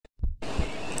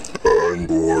I'm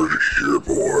bored, you're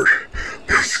bored.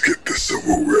 Let's get this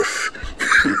over with.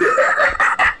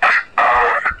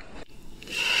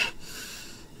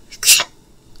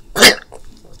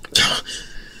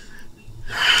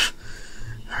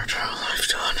 After all I've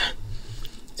done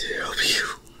to help you,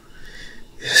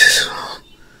 this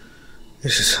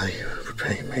is how you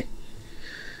repay me.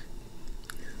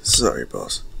 Sorry,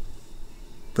 boss,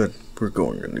 but we're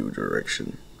going a new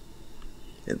direction,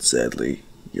 and sadly,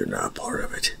 you're not part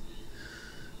of it.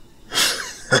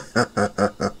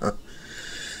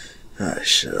 I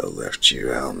should have left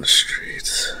you out in the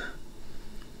streets,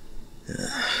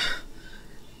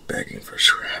 begging for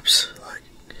scraps, like.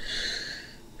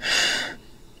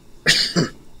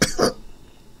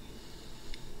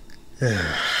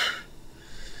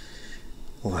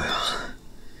 Well,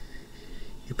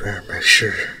 you better make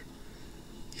sure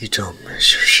you don't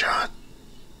miss your shot,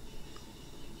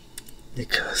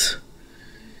 because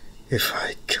if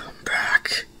I come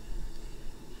back,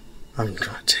 I'm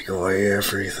gonna take away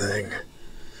everything,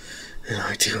 and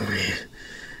I do mean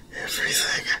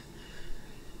everything.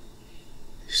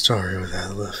 Starting with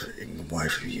that loving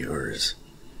wife of yours.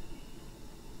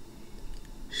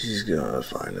 She's gonna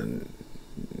find a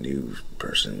new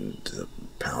person to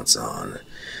pounce on.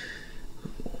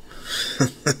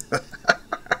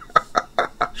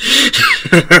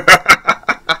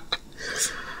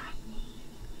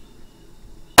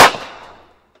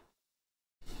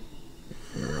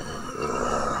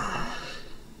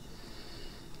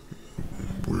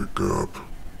 Wake up.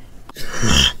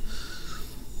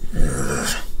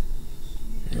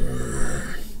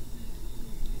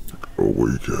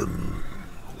 Awaken,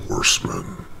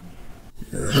 horsemen.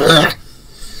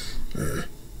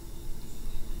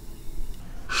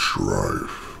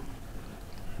 Strife,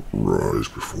 rise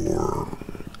before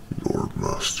your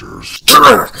masters.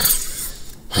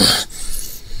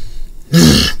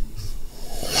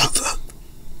 What the?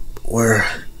 Where?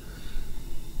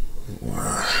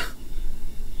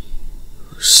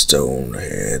 Stone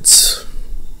heads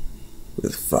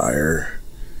with fire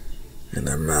in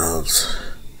their mouths.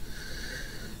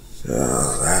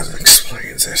 Oh, that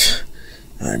explains it.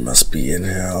 I must be in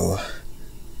hell.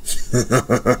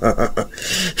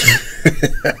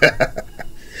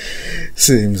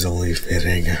 Seems only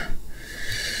fitting.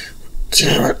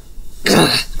 Damn it.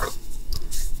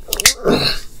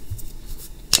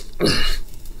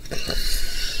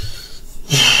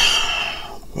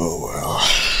 Oh well.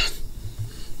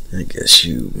 I guess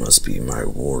you must be my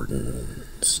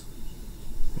wardens.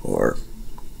 Or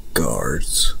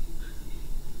guards.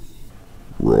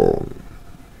 Wrong.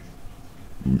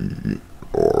 We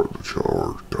are the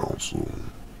Charge Council.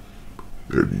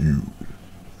 And you,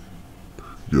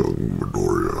 young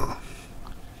Midoriya,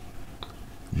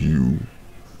 you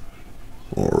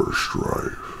are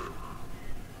Strife,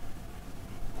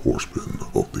 horseman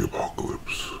of the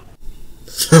apocalypse.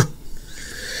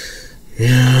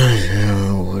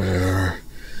 Yeah, whatever.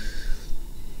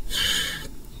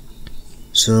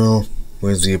 So,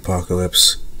 where's the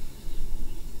apocalypse?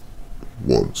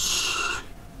 Once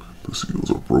the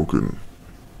seals are broken,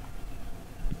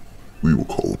 we will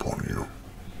call upon you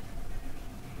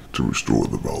to restore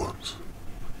the balance.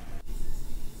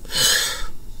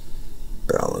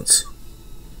 Balance.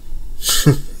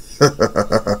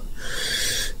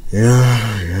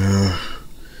 Yeah.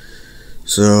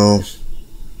 So,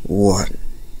 what?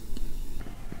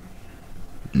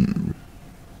 You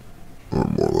are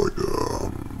more like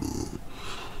a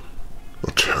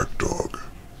attack dog.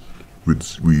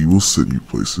 We will send you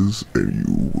places and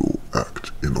you will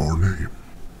act in our name.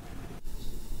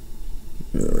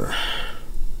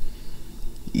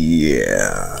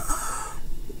 Yeah.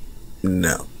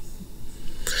 No.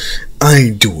 I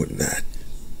ain't doing that.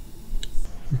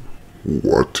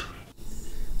 What?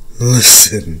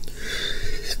 Listen.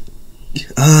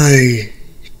 I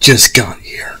just got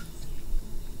here.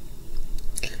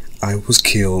 I was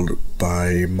killed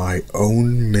by my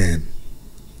own men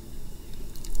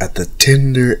at the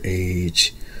tender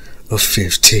age of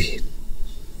 15.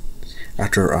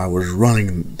 After I was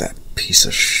running that piece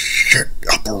of shit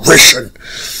operation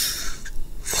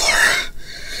for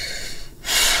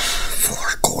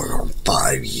going on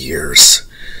 5 years.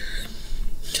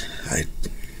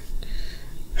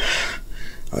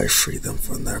 I freed them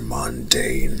from their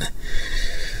mundane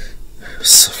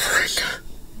suffering,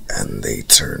 and they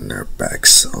turn their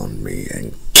backs on me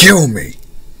and kill me.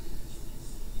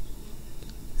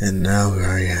 And now here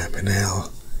I am in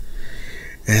hell,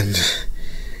 and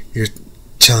you're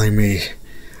telling me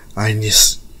I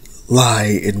just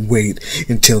lie and wait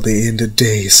until the end of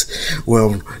days.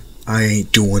 Well, I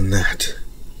ain't doing that.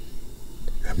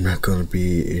 I'm not gonna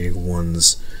be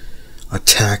anyone's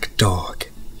attack dog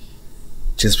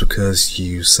just because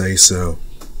you say so.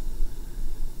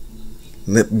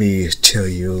 Let me tell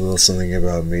you a little something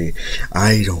about me.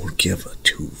 I don't give a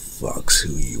two fucks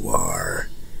who you are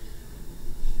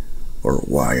or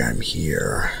why I'm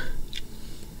here.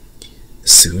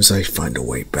 As soon as I find a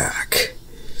way back,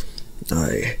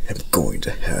 I am going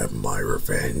to have my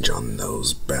revenge on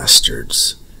those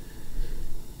bastards.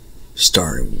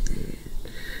 Starting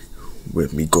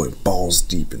with me going balls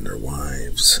deep in their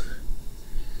wives.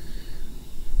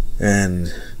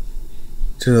 And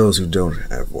to those who don't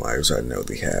have wives, I know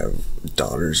they have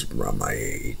daughters around my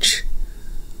age.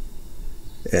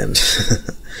 And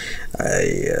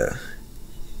I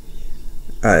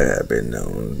have been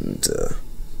known to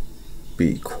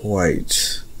be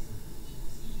quite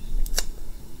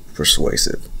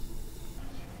persuasive.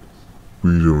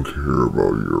 We don't care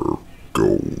about your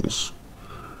goals.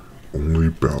 Only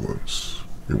balance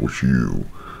in which you,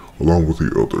 along with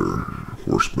the other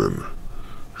horsemen,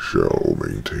 shall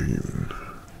maintain.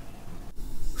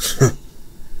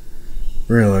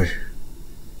 Really?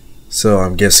 So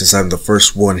I'm guessing since I'm the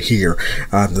first one here,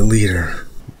 I'm the leader.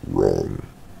 Wrong.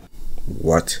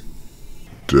 What?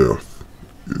 Death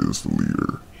is the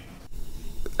leader.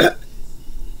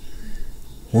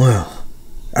 Well,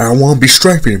 I don't want to be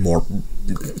Strife anymore.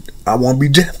 I want to be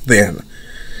Death then.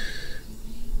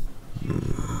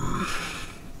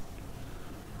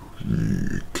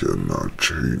 We cannot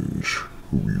change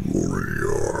who you already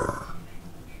are.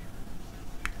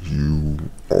 You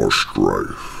are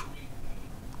strife.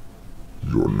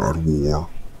 You're not war,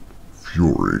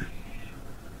 fury,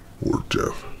 or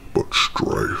death, but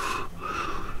strife.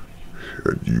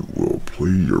 And you will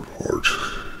play your part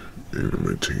and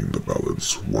maintain the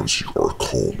balance once you are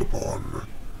called upon.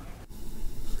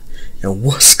 And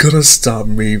what's gonna stop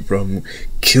me from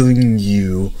killing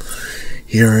you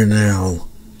here and now?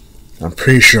 I'm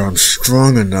pretty sure I'm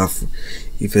strong enough,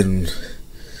 even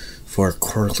for a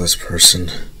quirkless person,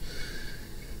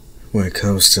 when it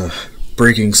comes to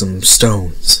breaking some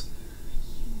stones.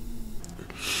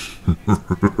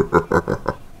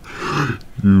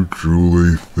 You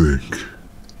truly think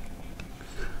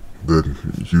that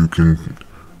you can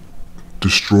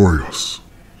destroy us?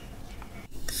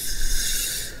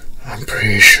 I'm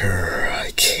pretty sure I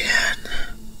can.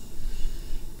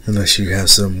 Unless you have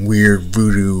some weird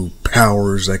voodoo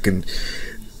powers that can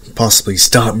possibly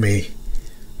stop me.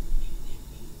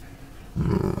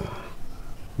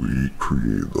 We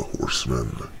created the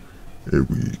horsemen, and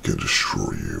we can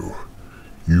destroy you.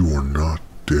 You are not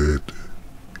dead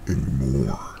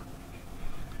anymore.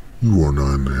 You are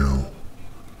not in hell.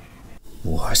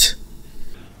 What?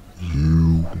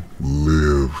 You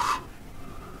live,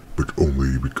 but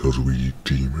only because we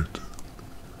deem it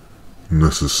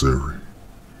necessary.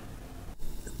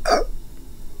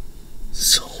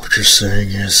 So what you're saying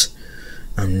is,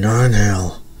 I'm not in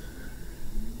hell.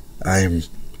 I'm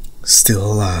still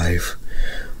alive,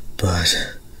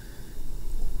 but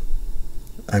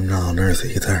I'm not on Earth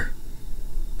either.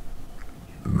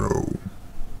 No.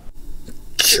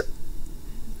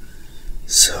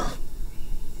 So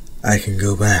I can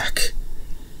go back.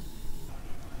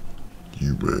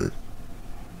 You may.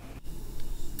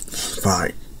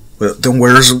 Fine. Well, then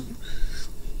where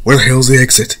the hell's the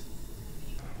exit?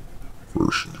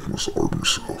 First, you must arm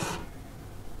yourself.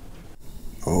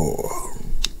 Oh,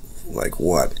 like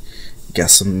what? Got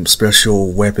some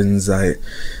special weapons I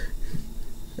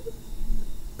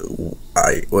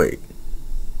wait.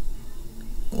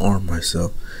 Arm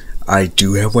myself. I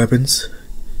do have weapons?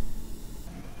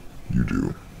 You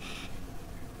do.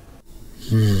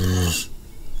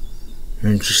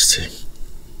 Interesting.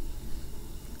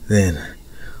 Then,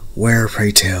 where,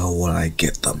 pray tell, will I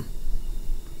get them?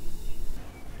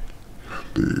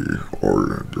 They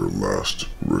are in their last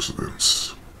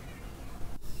residence.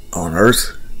 On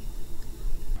Earth?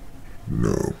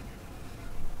 No.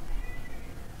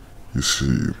 You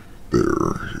see,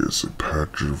 there is a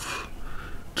patch of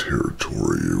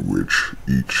territory in which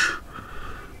each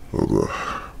of the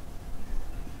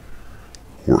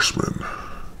horsemen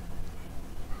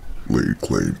laid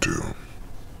claim to.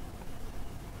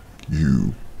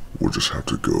 You will just have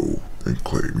to go and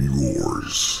claim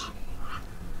yours.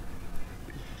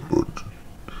 But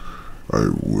I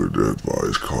would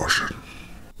advise caution.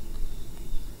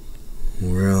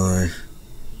 Really?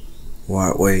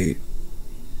 Why, wait.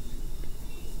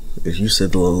 If you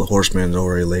said the little horseman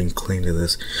already laying claim to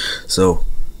this, so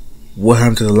what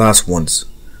happened to the last ones?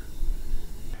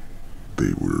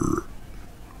 They were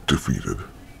defeated.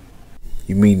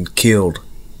 You mean killed?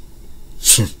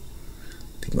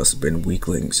 They must have been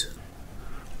weaklings.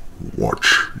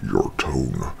 Watch your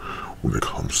tone when it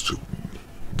comes to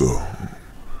the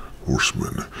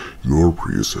horsemen, your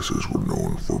predecessors were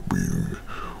known for being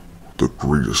the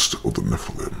greatest of the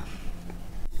Nephilim.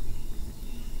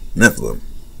 Nephilim?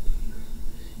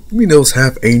 You mean those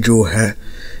half-angel,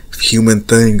 half-human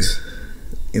things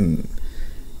in,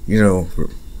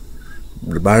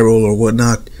 the Bible or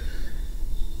whatnot?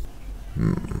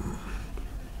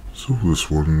 So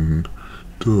this one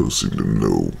does seem to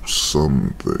know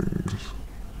some things.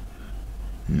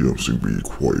 You don't seem to be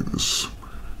quite as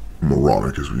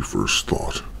moronic as we first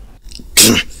thought.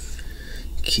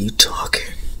 Keep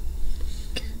talking.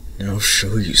 And I'll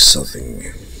show you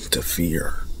something to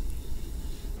fear.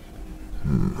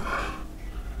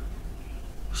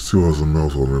 Still has a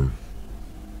mouth on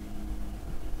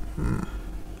him.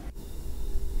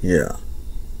 Yeah.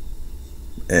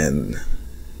 And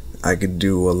I could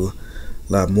do a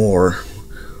lot more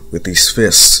with these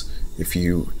fists if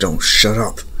you don't shut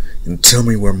up and tell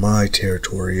me where my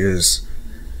territory is.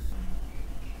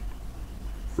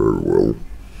 Very well.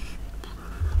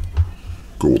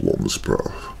 Go along this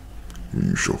path, and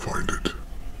you shall find it.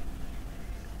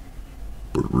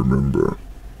 But remember,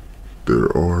 there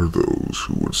are those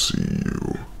who would see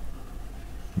you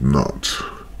not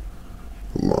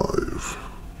alive.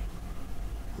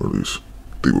 Or at least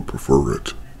they would prefer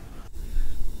it.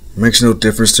 Makes no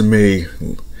difference to me.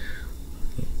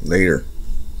 Later.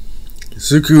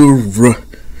 Zuko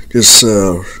just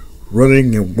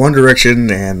running in one direction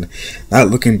and not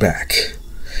looking back.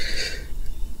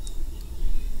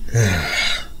 Damn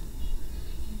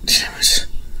it.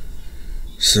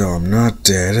 So I'm not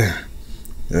dead.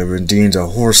 I've been deemed a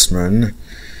horseman,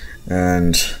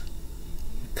 and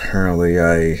apparently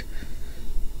I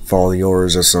follow the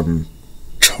orders of some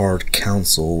charred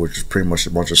council, which is pretty much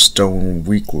a bunch of stone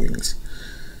weaklings.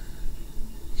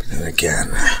 But then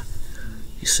again,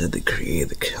 you said they created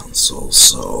the council,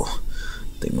 so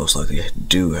they most likely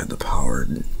do have the power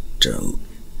to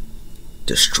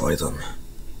destroy them.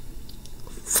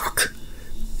 Fuck.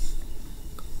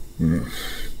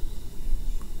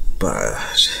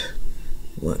 But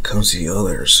when it comes to the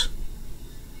others,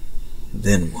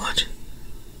 then what?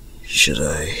 Should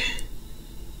I?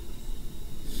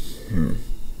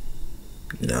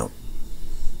 No.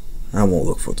 I won't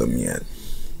look for them yet.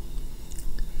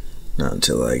 Not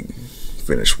until I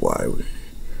finish what I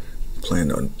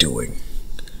planned on doing.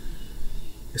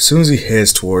 As soon as he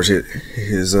heads towards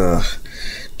his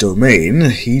domain,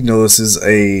 he notices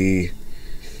a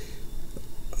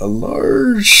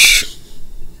large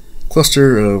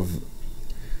cluster of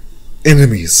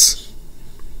enemies.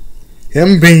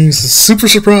 Him being super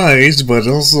surprised, but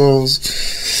also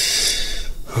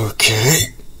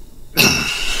okay.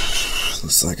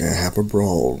 Looks like I have a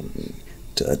brawl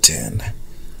to attend.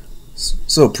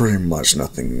 So pretty much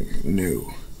nothing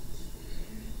new.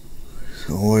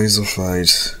 Always a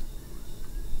fight,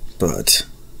 but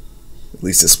at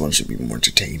least this one should be more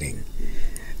entertaining.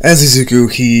 As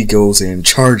Izuku, he goes in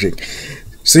charging,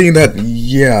 seeing that,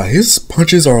 yeah, his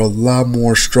punches are a lot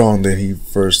more strong than he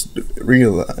first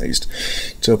realized,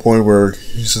 to a point where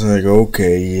he's just like,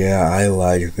 okay, yeah, I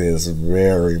like this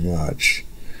very much.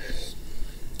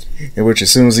 In which, as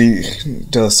soon as he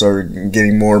does start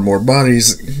getting more and more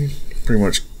bodies, pretty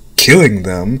much killing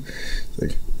them, it's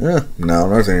like, no,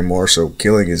 not anymore, so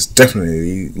killing is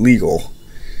definitely legal.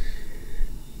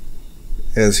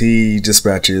 As he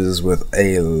dispatches with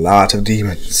a lot of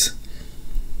demons,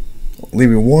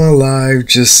 leaving one alive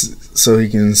just so he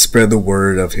can spread the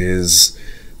word of his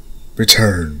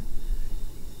return.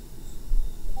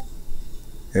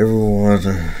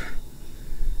 Everyone,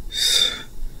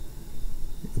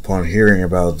 upon hearing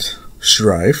about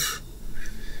strife,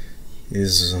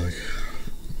 is like,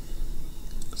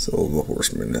 so the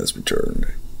horseman has returned.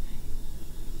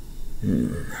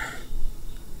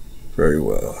 Very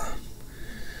well.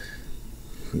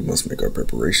 We must make our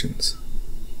preparations.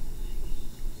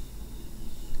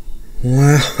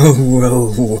 Well.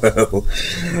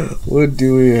 What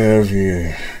do we have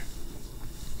here?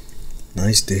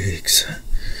 Nice digs.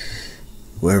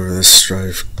 Whoever this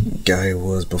strife guy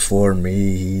was before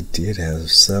me, he did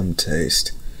have some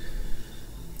taste.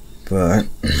 But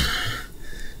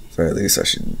at least I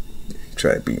should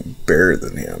try being better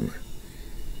than him.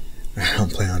 I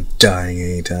don't plan on dying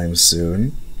anytime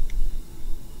soon.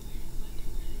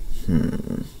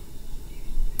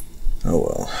 Oh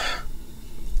well.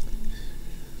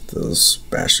 Those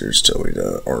bastards told me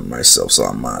to arm myself, so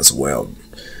I might as well.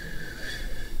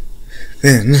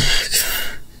 Then, as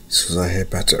soon as I head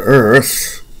back to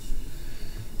Earth,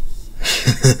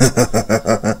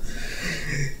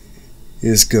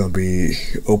 it's gonna be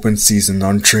open season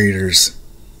on traders.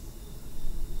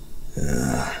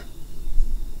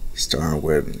 starting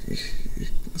with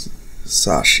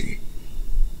Sashi.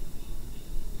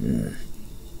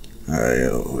 I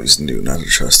always knew not to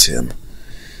trust him.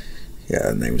 Yeah,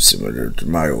 a name similar to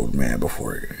my old man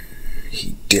before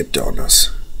he dipped on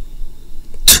us.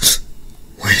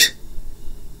 Wait.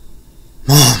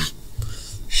 Mom!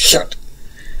 Shut!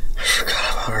 I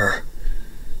forgot about her.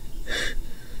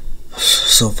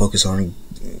 So focused on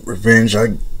revenge,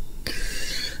 I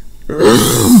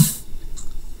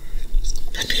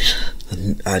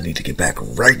need to get back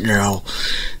right now,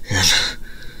 and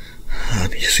I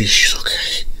need to see she's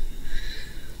okay.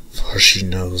 As far as she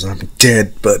knows, I'm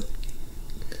dead, but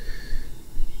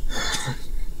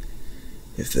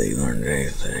if they learned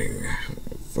anything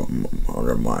from one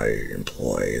of my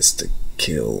employees to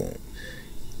kill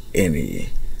any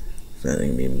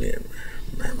family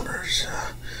members,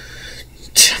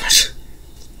 damn it.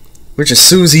 Which, as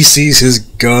soon as he sees his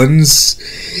guns,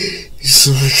 he's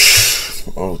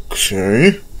like,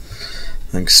 okay.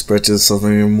 I expected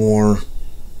something more.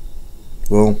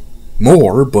 Well,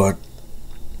 more, but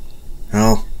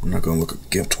hell, I'm not gonna look a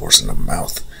gift horse in the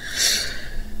mouth.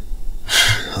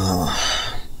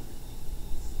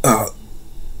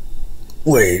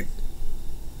 Wait.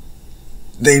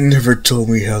 They never told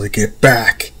me how to get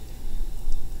back.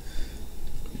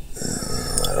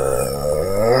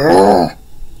 I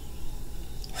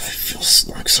feel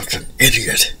like such an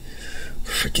idiot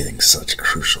for forgetting such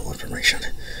crucial information.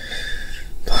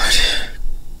 But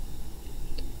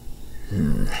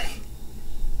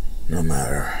no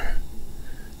matter.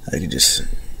 I could just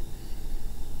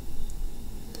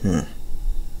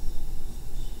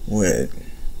wait.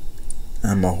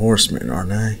 I'm a horseman,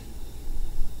 aren't I?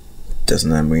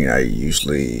 Doesn't that mean I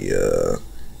usually at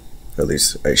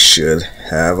least I should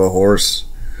have a horse?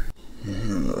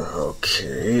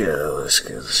 Okay, let's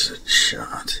give this a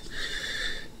shot.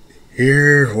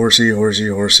 Here, horsey, horsey,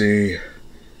 horsey.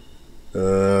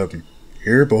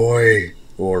 Here, boy.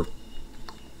 Or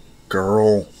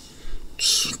girl.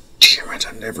 Damn it,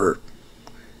 I never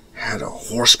had a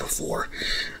horse before.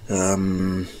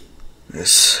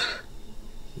 This.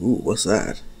 Ooh, what's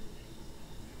that?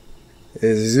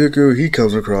 Izuku, he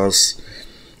comes across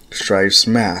Strife's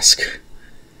mask.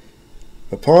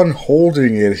 Upon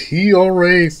holding it, he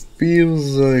already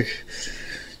feels like,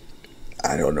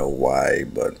 I don't know why,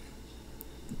 but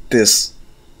this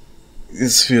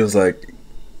feels like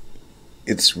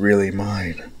it's really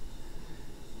mine.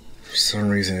 For some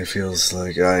reason, it feels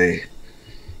like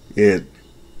him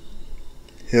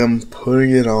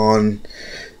putting it on,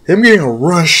 him getting a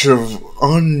rush of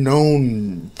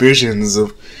unknown visions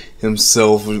of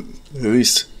himself, at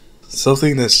least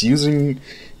something that's using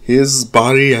his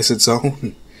body as its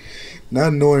own,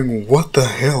 not knowing what the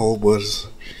hell was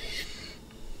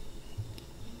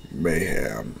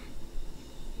mayhem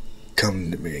come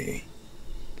to me.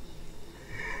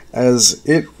 As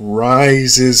it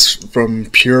rises from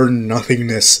pure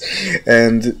nothingness,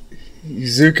 and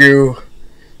Izuku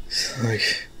is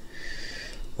like,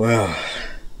 well,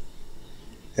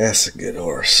 that's a good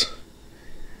horse.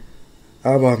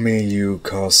 How about me and you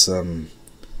cause some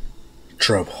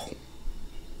trouble?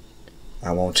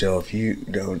 I won't tell if you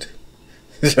don't.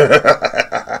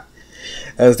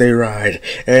 As they ride,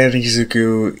 and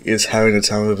Izuku is having the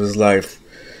time of his life.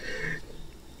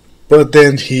 But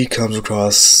then he comes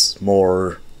across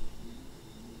more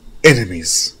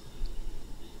enemies.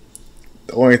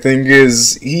 The only thing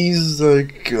is, he's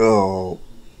like, oh,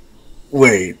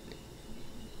 wait,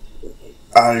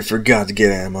 I forgot to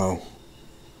get ammo.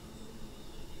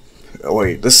 Oh,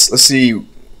 wait, let's see.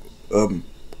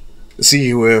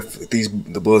 See if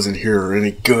the bullets in here are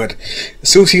any good. As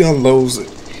soon as he unloads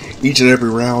each and every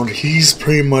round, he's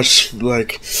pretty much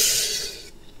like,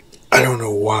 I don't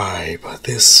know why, but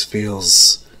this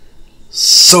feels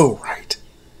so right.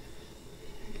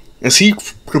 As he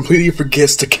completely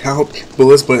forgets to count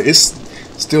bullets, but it's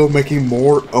still making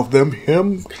more of them.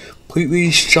 Him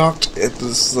completely shocked at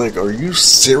this, like, are you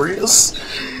serious?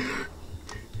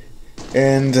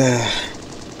 And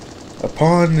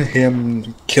upon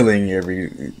him killing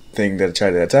everything that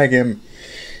tried to attack him,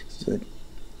 he said,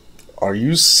 are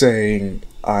you saying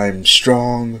I'm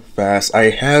strong, fast? I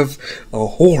have a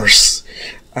horse.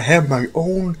 I have my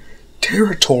own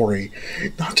territory.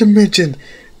 Not to mention,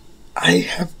 I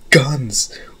have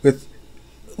guns with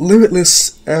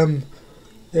limitless ammo.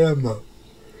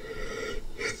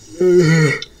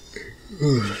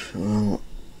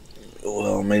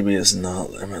 Well, maybe it's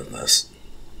not limitless.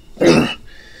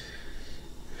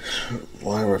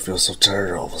 Why do I feel so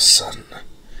tired all of a sudden?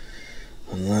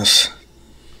 Unless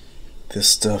this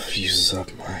stuff uses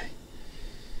up my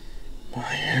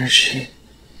energy.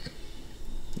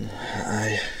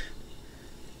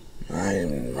 I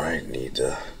might need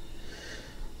to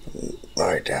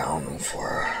lie down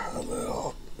for a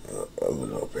little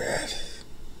bit.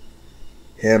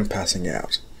 Him passing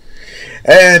out.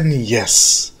 And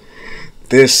yes,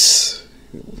 this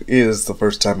is the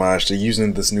first time I'm actually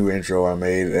using this new intro I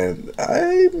made, and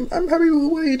I'm happy with the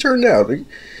way it turned out.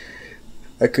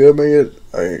 I could have made it.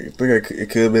 I think it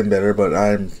could have been better, but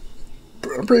I'm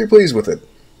pretty pleased with it.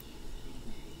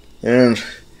 And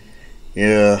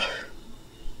yeah,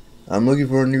 I'm looking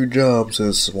for a new job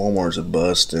since Walmart's a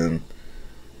bust, and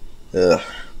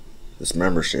this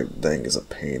membership thing is a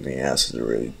pain in the ass to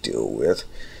really deal with.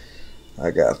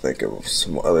 I gotta think of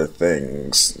some other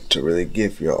things to really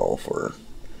give y'all for,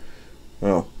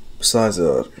 well, besides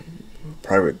a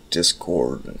private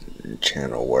Discord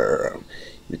channel where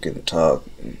you can talk,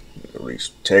 at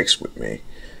least text with me,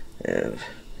 and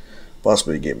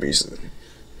possibly give me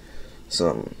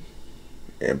some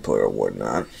input or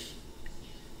whatnot.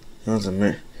 Not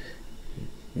to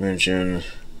mention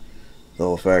the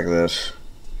whole fact that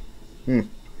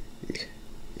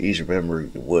each member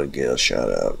would get a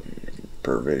shout out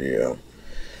per video.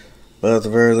 But at the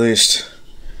very least,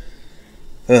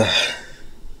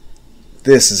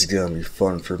 this is gonna be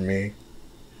fun for me.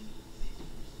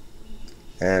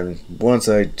 And once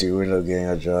I do end up getting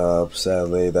a job,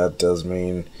 sadly, that does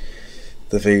mean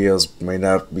the videos may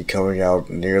not be coming out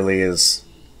nearly as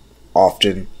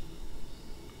often.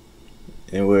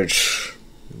 In which,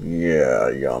 yeah,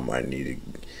 y'all might need to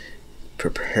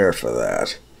prepare for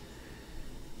that.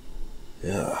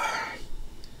 Yeah.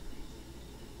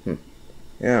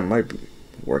 Yeah, I might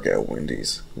work at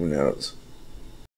Wendy's. Who knows?